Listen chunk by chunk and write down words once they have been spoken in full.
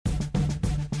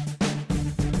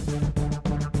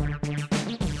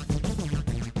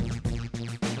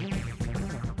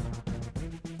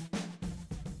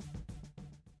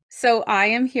So I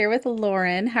am here with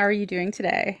Lauren. How are you doing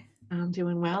today? I'm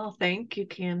doing well. Thank you,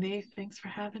 Candy. Thanks for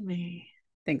having me.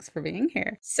 Thanks for being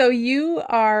here. So you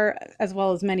are, as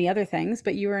well as many other things,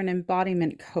 but you are an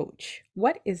embodiment coach.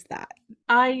 What is that?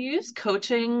 I use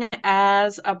coaching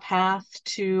as a path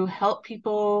to help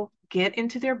people get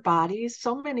into their bodies.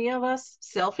 So many of us,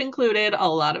 self included, a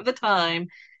lot of the time,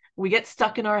 we get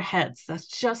stuck in our heads. That's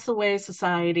just the way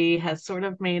society has sort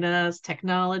of made us,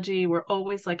 technology. We're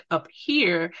always like up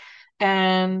here.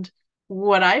 And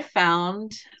what I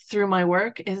found through my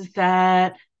work is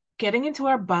that getting into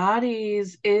our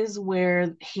bodies is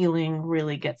where healing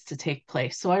really gets to take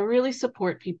place. So I really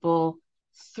support people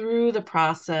through the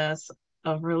process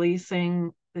of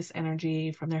releasing this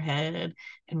energy from their head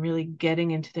and really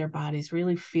getting into their bodies,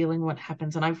 really feeling what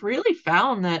happens. And I've really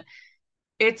found that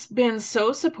it's been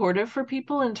so supportive for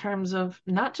people in terms of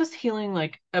not just healing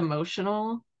like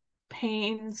emotional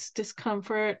pains,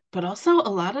 discomfort, but also a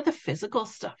lot of the physical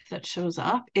stuff that shows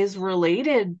up is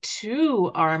related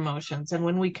to our emotions. And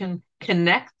when we can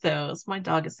connect those, my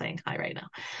dog is saying hi right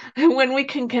now. When we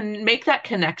can make that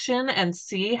connection and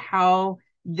see how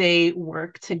they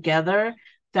work together,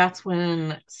 that's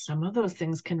when some of those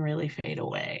things can really fade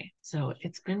away. So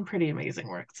it's been pretty amazing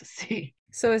work to see.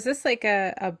 So is this like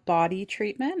a body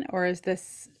treatment or is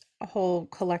this a whole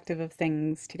collective of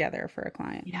things together for a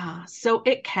client? Yeah, so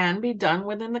it can be done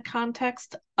within the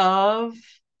context of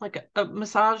like a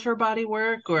massage or body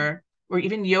work or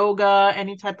even yoga,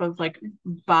 any type of like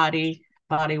body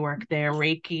work there,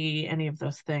 Reiki, any of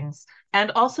those things.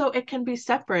 And also it can be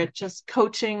separate, just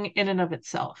coaching in and of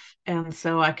itself. And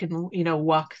so I can,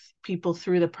 walk people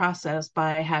through the process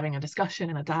by having a discussion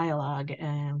and a dialogue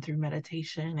and through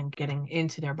meditation and getting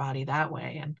into their body that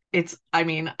way. And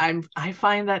I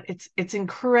find that it's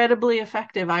incredibly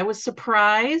effective. I was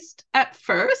surprised at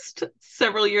first,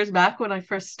 several years back when I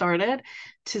first started,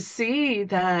 to see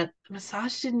that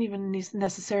massage didn't even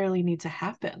necessarily need to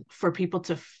happen for people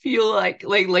to feel like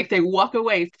they walk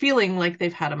away feeling like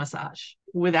they've had a massage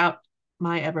without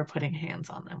my ever putting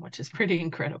hands on them, which is pretty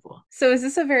incredible. So is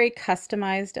this a very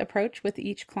customized approach with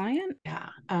each client? Yeah,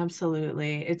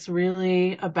 absolutely. It's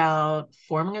really about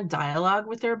forming a dialogue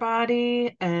with their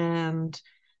body. And,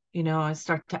 I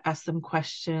start to ask them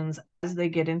questions as they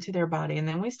get into their body. And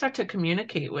then we start to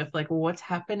communicate with like what's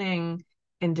happening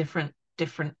in different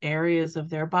areas of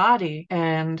their body.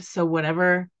 And so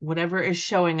whatever is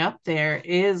showing up there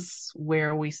is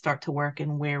where we start to work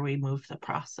and where we move the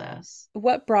process.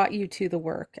 What brought you to the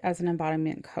work as an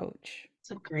embodiment coach?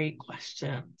 It's a great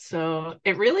question. So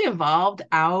it really evolved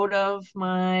out of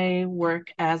my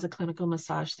work as a clinical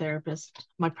massage therapist.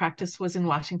 My practice was in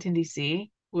Washington,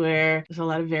 D.C., where there's a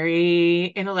lot of very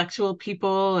intellectual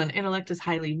people and intellect is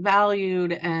highly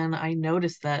valued. And I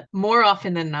noticed that more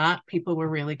often than not, people were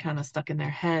really kind of stuck in their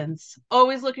heads,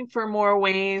 always looking for more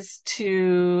ways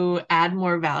to add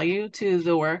more value to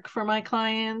the work for my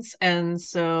clients. And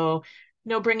so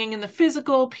bringing in the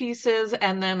physical pieces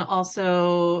and then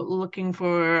also looking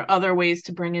for other ways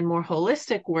to bring in more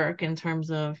holistic work in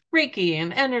terms of Reiki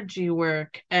and energy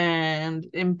work and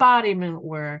embodiment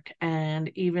work.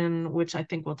 And even, which I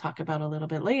think we'll talk about a little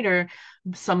bit later,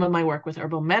 some of my work with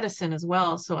herbal medicine as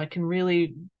well. So I can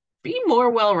really be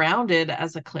more well-rounded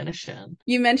as a clinician.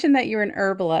 You mentioned that you're an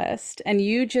herbalist and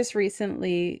you just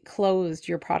recently closed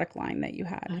your product line that you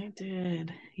had. I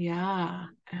did. Yeah.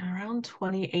 Around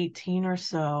 2018 or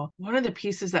so. One of the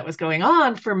pieces that was going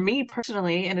on for me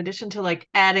personally, in addition to like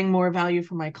adding more value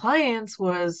for my clients,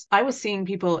 was I was seeing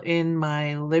people in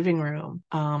my living room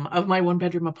of my one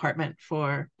bedroom apartment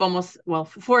for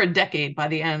for a decade by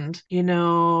the end.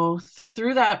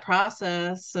 Through that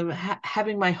process of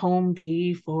having my home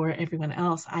be for everyone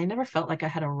else, I never felt like I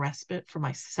had a respite for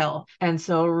myself. And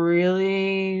so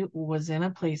really was in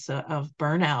a place of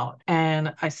burnout.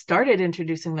 And I started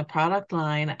introducing the product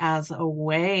line as a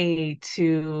way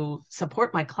to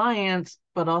support my clients,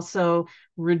 but also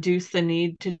reduce the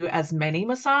need to do as many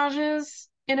massages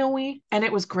in a week. And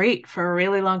it was great for a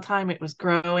really long time. It was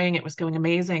growing, it was going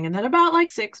amazing. And then about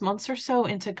like 6 months or so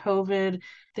into COVID,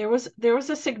 there was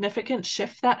a significant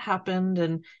shift that happened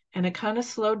and it kind of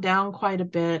slowed down quite a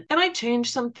bit. And I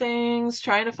changed some things,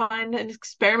 trying to find and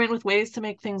experiment with ways to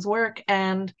make things work.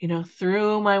 And,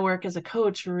 through my work as a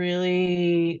coach,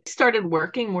 really started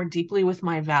working more deeply with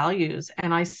my values.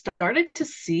 And I started to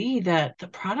see that the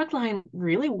product line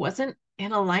really wasn't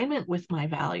in alignment with my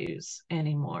values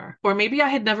anymore. Or maybe I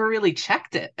had never really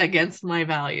checked it against my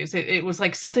values. It was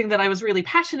like something that I was really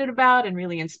passionate about and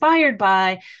really inspired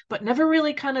by, but never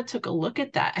really kind of took a look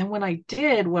at that. And when I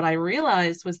did, what I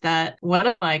realized was that one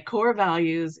of my core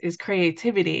values is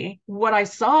creativity. What I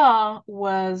saw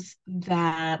was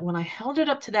that when I held it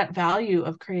up to that value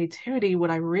of creativity, what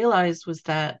I realized was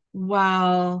that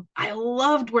while I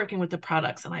loved working with the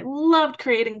products and I loved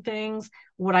creating things,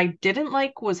 what I didn't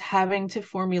like was having to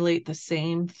formulate the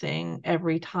same thing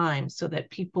every time so that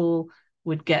people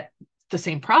would get the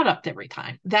same product every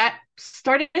time. That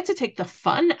started to take the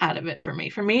fun out of it for me.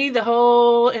 For me, the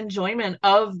whole enjoyment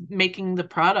of making the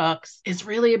products is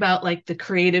really about like the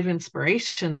creative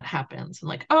inspiration that happens. And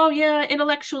like, oh yeah,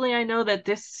 intellectually, I know that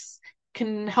this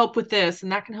can help with this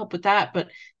and that can help with that, but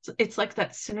it's like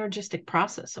that synergistic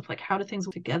process of like how do things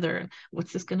work together and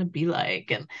what's this going to be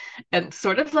like, and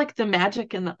sort of like the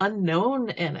magic and the unknown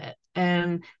in it.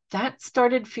 And that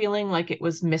started feeling like it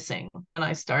was missing, and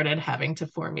I started having to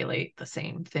formulate the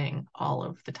same thing all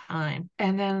of the time.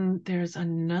 And then there's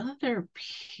another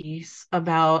piece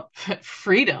about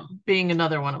freedom being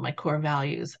another one of my core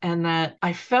values, and that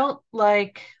I felt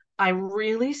like I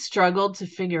really struggled to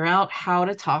figure out how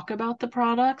to talk about the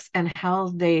products and how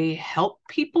they help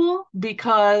people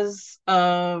because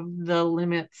of the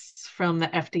limits from the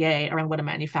FDA around what a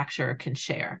manufacturer can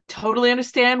share. Totally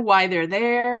understand why they're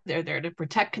there. They're there to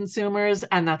protect consumers,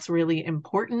 and that's really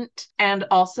important. And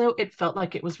also, it felt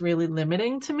like it was really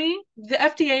limiting to me. The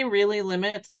FDA really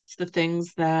limits the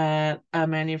things that a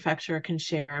manufacturer can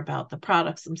share about the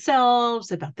products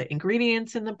themselves, about the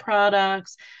ingredients in the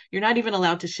products. You're not even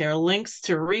allowed to share links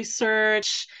to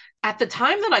research. At the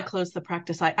time that I closed the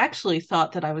practice, I actually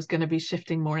thought that I was going to be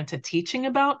shifting more into teaching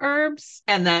about herbs,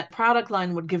 and that product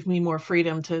line would give me more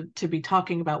freedom to be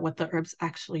talking about what the herbs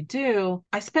actually do.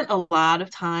 I spent a lot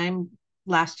of time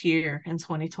last year in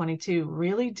 2022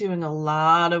 really doing a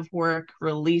lot of work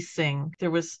releasing.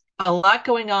 There was a lot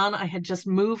going on. I had just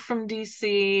moved from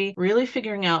DC, really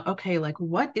figuring out, okay, like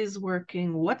what is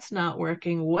working, what's not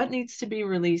working, what needs to be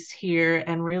released here.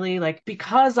 And really, like,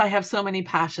 because I have so many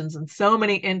passions and so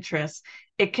many interests,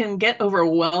 it can get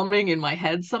overwhelming in my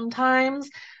head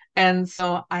sometimes. And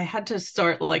so I had to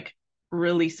start like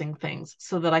releasing things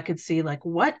so that I could see like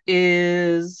what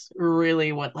is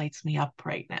really what lights me up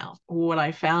right now. What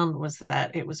I found was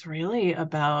that it was really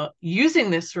about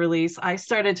using this release. I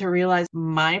started to realize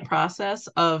my process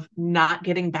of not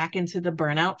getting back into the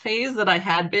burnout phase that I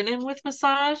had been in with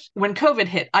massage. When COVID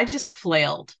hit, I just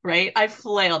flailed, right? I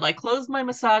flailed. I closed my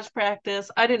massage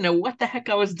practice. I didn't know what the heck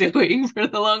I was doing for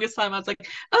the longest time. I was like,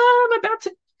 oh, I'm about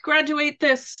to graduate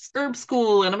this herb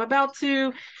school and I'm about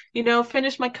to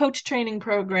finish my coach training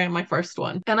program, my first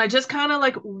one. And I just kind of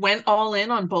like went all in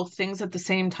on both things at the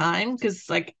same time because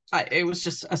like it was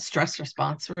just a stress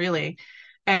response, really.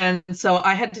 And so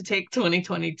I had to take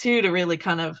 2022 to really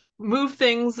kind of move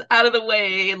things out of the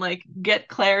way and like get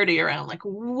clarity around like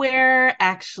where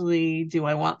actually do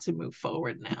I want to move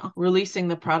forward now. Releasing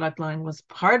the product line was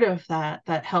part of that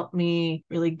helped me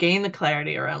really gain the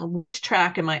clarity around which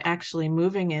track am I actually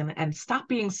moving in and stop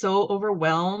being so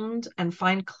overwhelmed and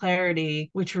find clarity,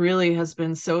 which really has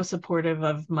been so supportive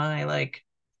of my like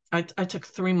I took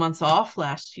 3 months off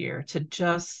last year to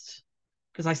just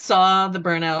because I saw the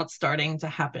burnout starting to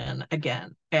happen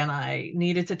again. And I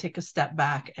needed to take a step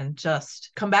back and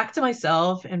just come back to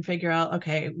myself and figure out,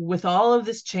 okay, with all of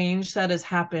this change that has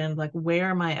happened, like,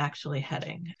 where am I actually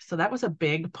heading? So that was a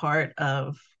big part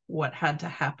of what had to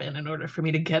happen in order for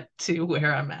me to get to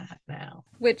where I'm at now.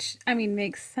 Which, I mean,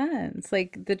 makes sense.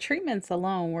 Like the treatments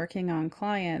alone, working on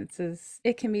clients is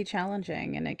it can be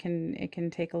challenging and it can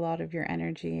take a lot of your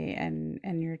energy and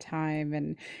your time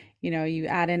and you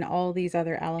add in all these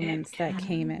other It elements that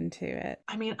came can. into it.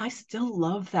 I mean, I still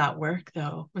love that work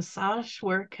though. Massage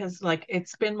work has like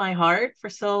it's been my heart for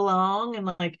so long,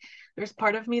 and like there's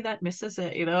part of me that misses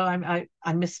it.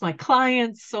 I miss my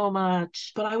clients so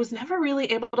much, but I was never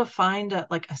really able to find a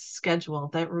schedule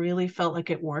that really felt like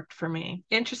it worked for me.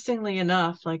 Interestingly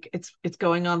enough, like it's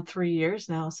going on 3 years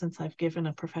now since I've given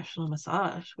a professional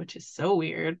massage, which is so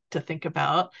weird to think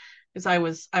about because I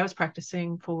was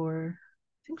practicing for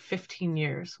I think 15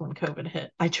 years when COVID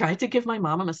hit. I tried to give my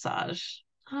mom a massage,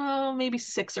 oh, maybe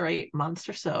 6 or 8 months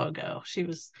or so ago. She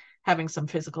was having some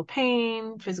physical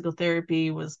pain. Physical therapy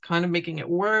was kind of making it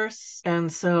worse.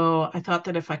 And so I thought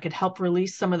that if I could help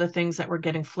release some of the things that were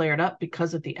getting flared up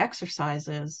because of the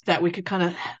exercises, that we could kind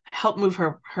of help move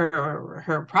her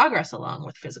progress along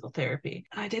with physical therapy.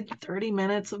 I did 30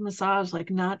 minutes of massage,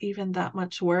 like not even that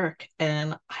much work.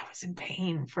 And I was in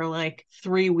pain for like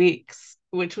 3 weeks.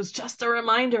 which was just a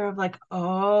reminder of like,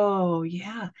 oh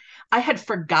yeah, I had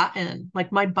forgotten,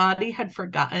 like my body had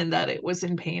forgotten that it was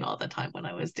in pain all the time when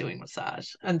I was doing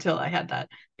massage until I had that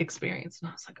experience. And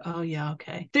I was like, oh yeah,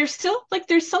 okay. There's still like,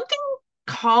 there's something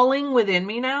calling within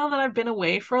me now that I've been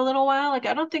away for a little while. Like,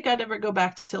 I don't think I'd ever go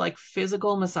back to like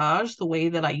physical massage the way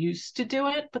that I used to do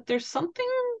it, but there's something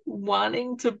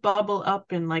wanting to bubble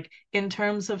up in like in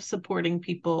terms of supporting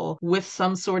people with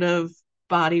some sort of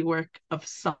body work of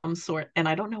some sort. And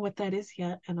I don't know what that is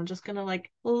yet. And I'm just gonna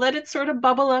like let it sort of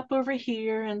bubble up over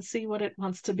here and see what it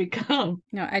wants to become.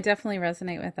 No, I definitely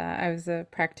resonate with that. I was a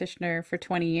practitioner for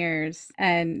 20 years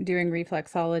and doing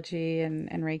reflexology and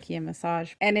Reiki and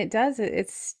massage. And it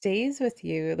stays with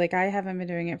you. Like I haven't been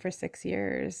doing it for 6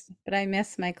 years, but I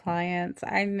miss my clients.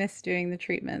 I miss doing the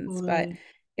treatments, but Totally.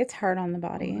 it's hard on the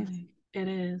body. Totally. It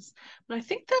is. But I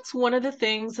think that's one of the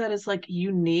things that is like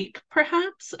unique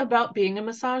perhaps about being a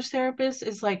massage therapist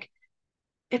is like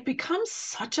it becomes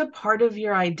such a part of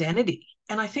your identity.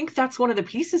 And I think that's one of the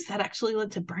pieces that actually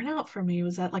led to burnout for me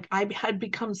was that like I had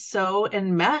become so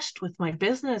enmeshed with my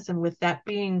business and with that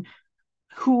being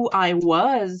who I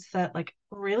was that like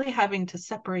really having to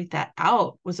separate that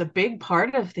out was a big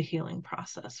part of the healing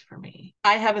process for me.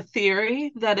 I have a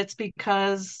theory that it's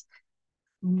because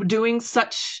doing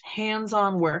such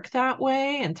hands-on work that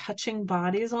way and touching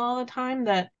bodies all the time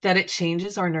that it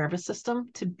changes our nervous system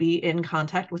to be in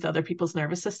contact with other people's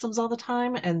nervous systems all the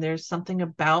time, and there's something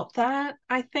about that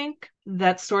I think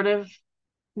that sort of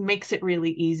makes it really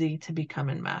easy to become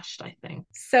enmeshed, I think.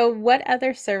 So, what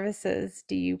other services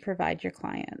do you provide your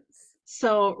clients?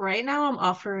 So right now I'm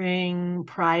offering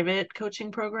private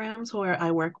coaching programs where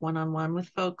I work one-on-one with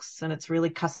folks and it's really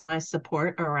customized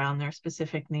support around their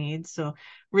specific needs. So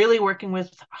really working with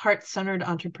heart-centered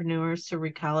entrepreneurs to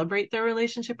recalibrate their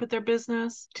relationship with their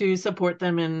business, to support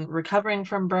them in recovering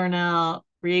from burnout,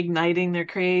 reigniting their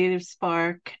creative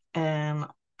spark, and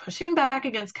pushing back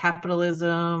against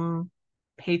capitalism,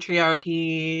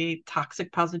 patriarchy,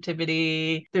 toxic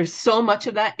positivity. There's so much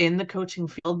of that in the coaching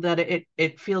field that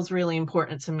it feels really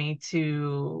important to me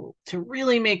to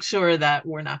really make sure that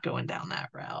we're not going down that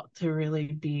route, to really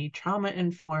be trauma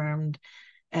informed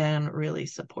and really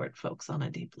support folks on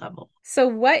a deep level. So,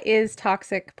 what is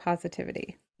toxic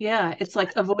positivity? Yeah, it's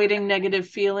like avoiding negative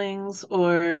feelings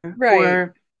Right.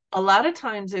 or a lot of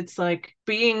times it's like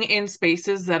being in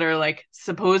spaces that are like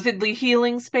supposedly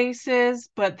healing spaces,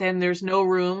 but then there's no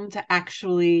room to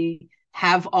actually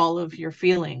have all of your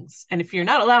feelings. And if you're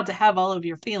not allowed to have all of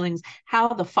your feelings, how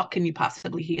the fuck can you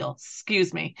possibly heal?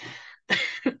 Excuse me.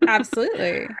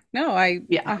 Absolutely. No, I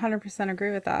Yeah. 100%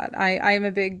 agree with that. I am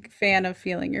a big fan of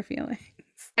feeling your feelings.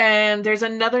 And there's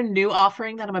another new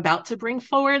offering that I'm about to bring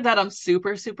forward that I'm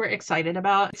super, super excited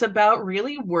about. It's about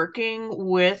really working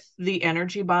with the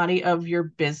energy body of your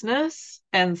business.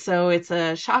 And so it's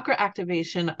a chakra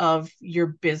activation of your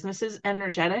business's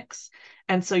energetics.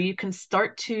 And so you can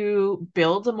start to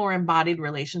build a more embodied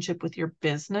relationship with your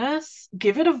business,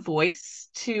 give it a voice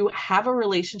to have a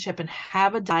relationship and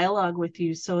have a dialogue with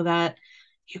you so that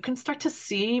you can start to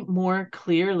see more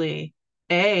clearly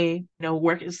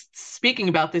work is speaking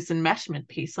about this enmeshment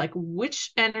piece, like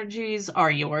which energies are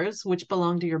yours, which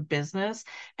belong to your business,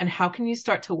 and how can you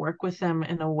start to work with them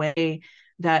in a way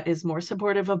that is more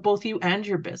supportive of both you and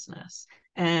your business,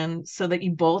 and so that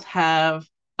you both have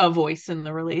a voice in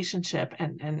the relationship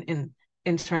and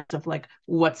in terms of like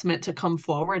what's meant to come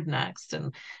forward next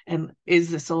and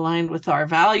is this aligned with our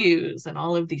values and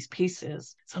all of these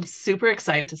pieces. So I'm super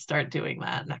excited to start doing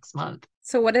that next month.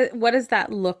 So, what does that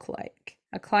look like?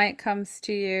 A client comes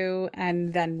to you,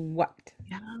 and then what?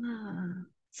 Yeah,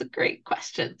 it's a great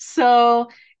question. So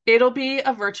it'll be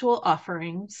a virtual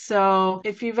offering. So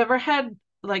if you've ever had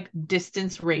like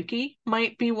distance Reiki,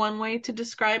 might be one way to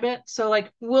describe it. So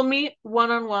like we'll meet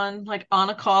one on one, like on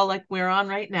a call like we're on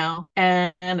right now,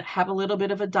 and have a little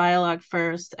bit of a dialogue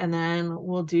first, and then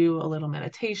we'll do a little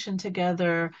meditation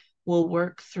together. We'll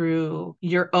work through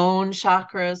your own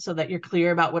chakras so that you're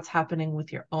clear about what's happening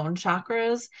with your own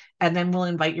chakras, and then we'll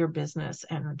invite your business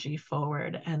energy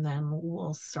forward, and then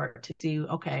we'll start to do,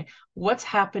 okay, what's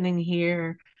happening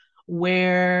here,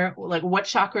 where like what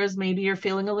chakras maybe you're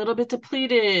feeling a little bit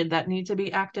depleted that need to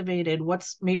be activated,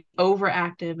 what's maybe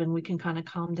overactive, and we can kind of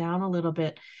calm down a little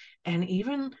bit. And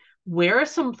even where are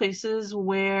some places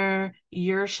where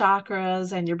your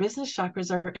chakras and your business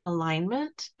chakras are in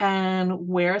alignment, and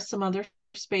where are some other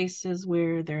spaces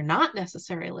where they're not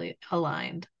necessarily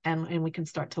aligned, and we can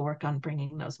start to work on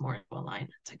bringing those more into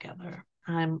alignment together.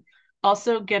 I'm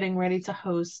also getting ready to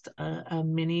host a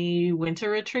mini winter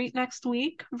retreat next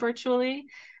week virtually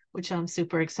which I'm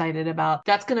super excited about.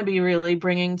 That's going to be really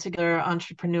bringing together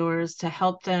entrepreneurs to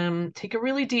help them take a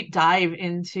really deep dive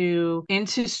into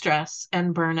stress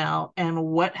and burnout and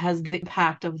what has the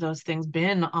impact of those things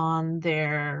been on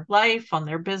their life, on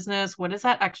their business. What does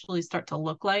that actually start to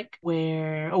look like?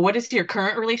 What is your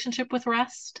current relationship with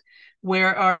rest?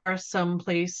 Where are some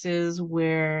places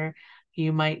where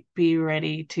you might be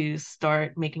ready to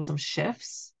start making some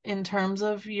shifts in terms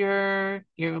of your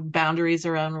boundaries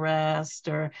around rest,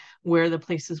 or where are the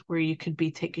places where you could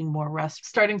be taking more rest,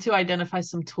 starting to identify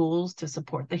some tools to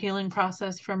support the healing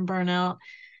process from burnout.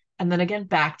 And then again,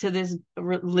 back to this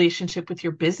relationship with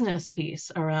your business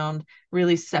piece around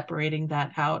really separating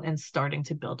that out and starting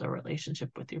to build a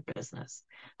relationship with your business.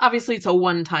 Obviously, it's a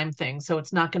one-time thing, so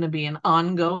it's not going to be an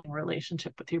ongoing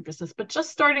relationship with your business, but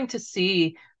just starting to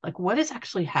see like what is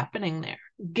actually happening there.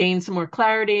 Gain some more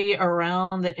clarity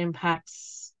around the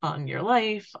impacts on your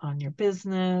life, on your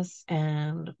business,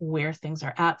 and where things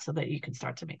are at so that you can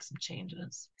start to make some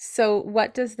changes. So,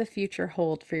 what does the future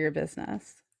hold for your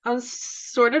business? I was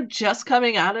sort of just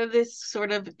coming out of this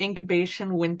sort of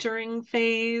incubation wintering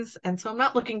phase. And so I'm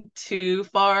not looking too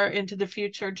far into the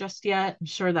future just yet. I'm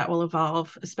sure that will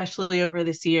evolve, especially over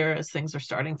this year as things are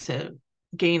starting to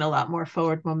gain a lot more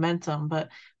forward momentum. But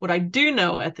what I do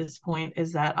know at this point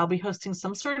is that I'll be hosting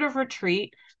some sort of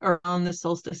retreat around the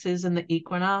solstices and the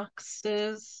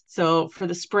equinoxes. So for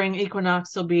the spring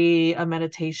equinox, there'll be a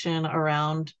meditation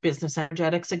around business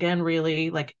energetics again, really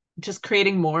like just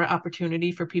creating more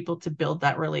opportunity for people to build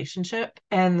that relationship.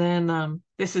 And then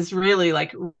this is really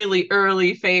like really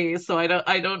early phase, so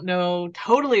I don't know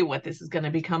totally what this is going to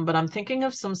become, but I'm thinking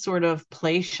of some sort of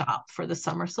play shop for the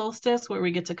summer solstice where we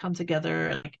get to come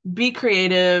together, like, be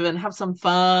creative and have some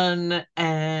fun.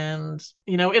 And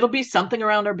it'll be something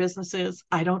around our businesses.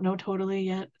 I don't know totally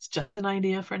yet. It's just an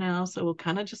idea for now, so we'll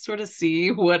kind of just sort of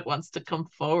see what wants to come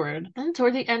forward. And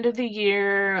toward the end of the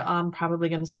year, I'm probably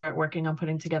going to start working on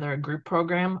putting together a group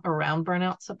program around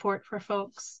burnout support for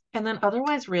folks. And then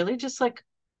otherwise, really just like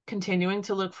continuing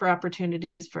to look for opportunities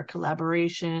for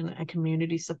collaboration and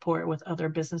community support with other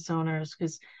business owners,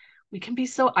 because we can be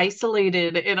so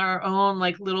isolated in our own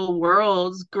like little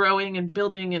worlds, growing and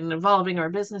building and evolving our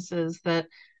businesses, that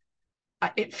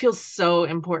it feels so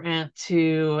important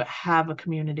to have a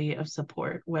community of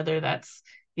support, whether that's,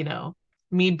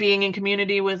 me being in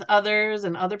community with others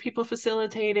and other people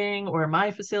facilitating, or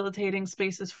my facilitating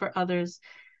spaces for others.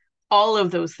 All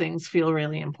of those things feel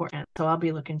really important. So I'll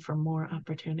be looking for more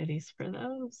opportunities for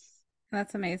those.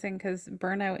 That's amazing because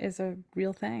burnout is a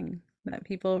real thing that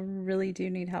people really do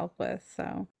need help with.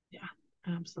 Yeah,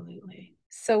 absolutely.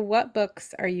 So what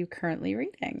books are you currently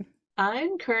reading?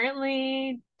 I'm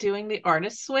currently doing the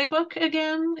Artist's Way book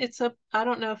again. I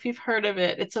don't know if you've heard of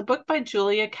it. It's a book by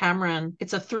Julia Cameron.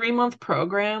 It's a 3-month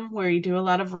program where you do a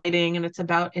lot of writing, and it's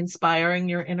about inspiring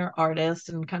your inner artist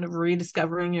and kind of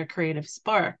rediscovering your creative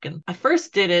spark. And I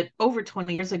first did it over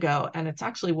 20 years ago, and it's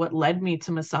actually what led me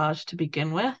to massage to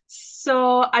begin with.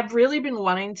 So I've really been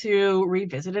wanting to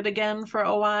revisit it again for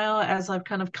a while as I've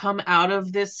kind of come out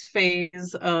of this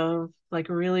phase of like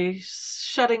really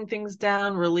shutting things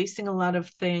down, releasing a lot of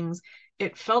things.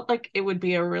 It felt like it would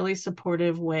be a really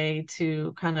supportive way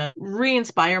to kind of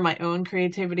re-inspire my own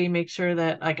creativity, make sure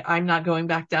that like I'm not going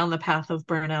back down the path of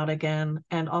burnout again,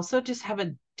 and also just have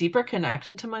a deeper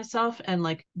connection to myself and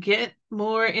like get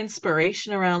more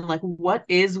inspiration around like what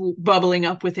is bubbling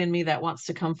up within me that wants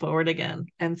to come forward again.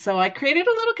 And so I created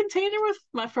a little container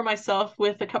for myself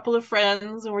with a couple of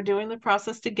friends, and we're doing the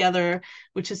process together,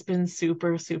 which has been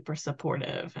super, super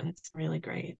supportive, and it's really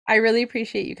great. I really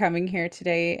appreciate you coming here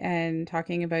today and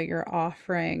talking about your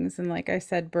offerings. And like I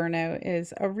said, burnout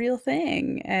is a real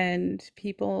thing, and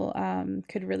people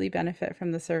could really benefit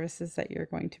from the services that you're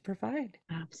going to provide.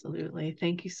 Absolutely.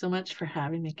 Thank you so much for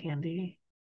having me, Candy.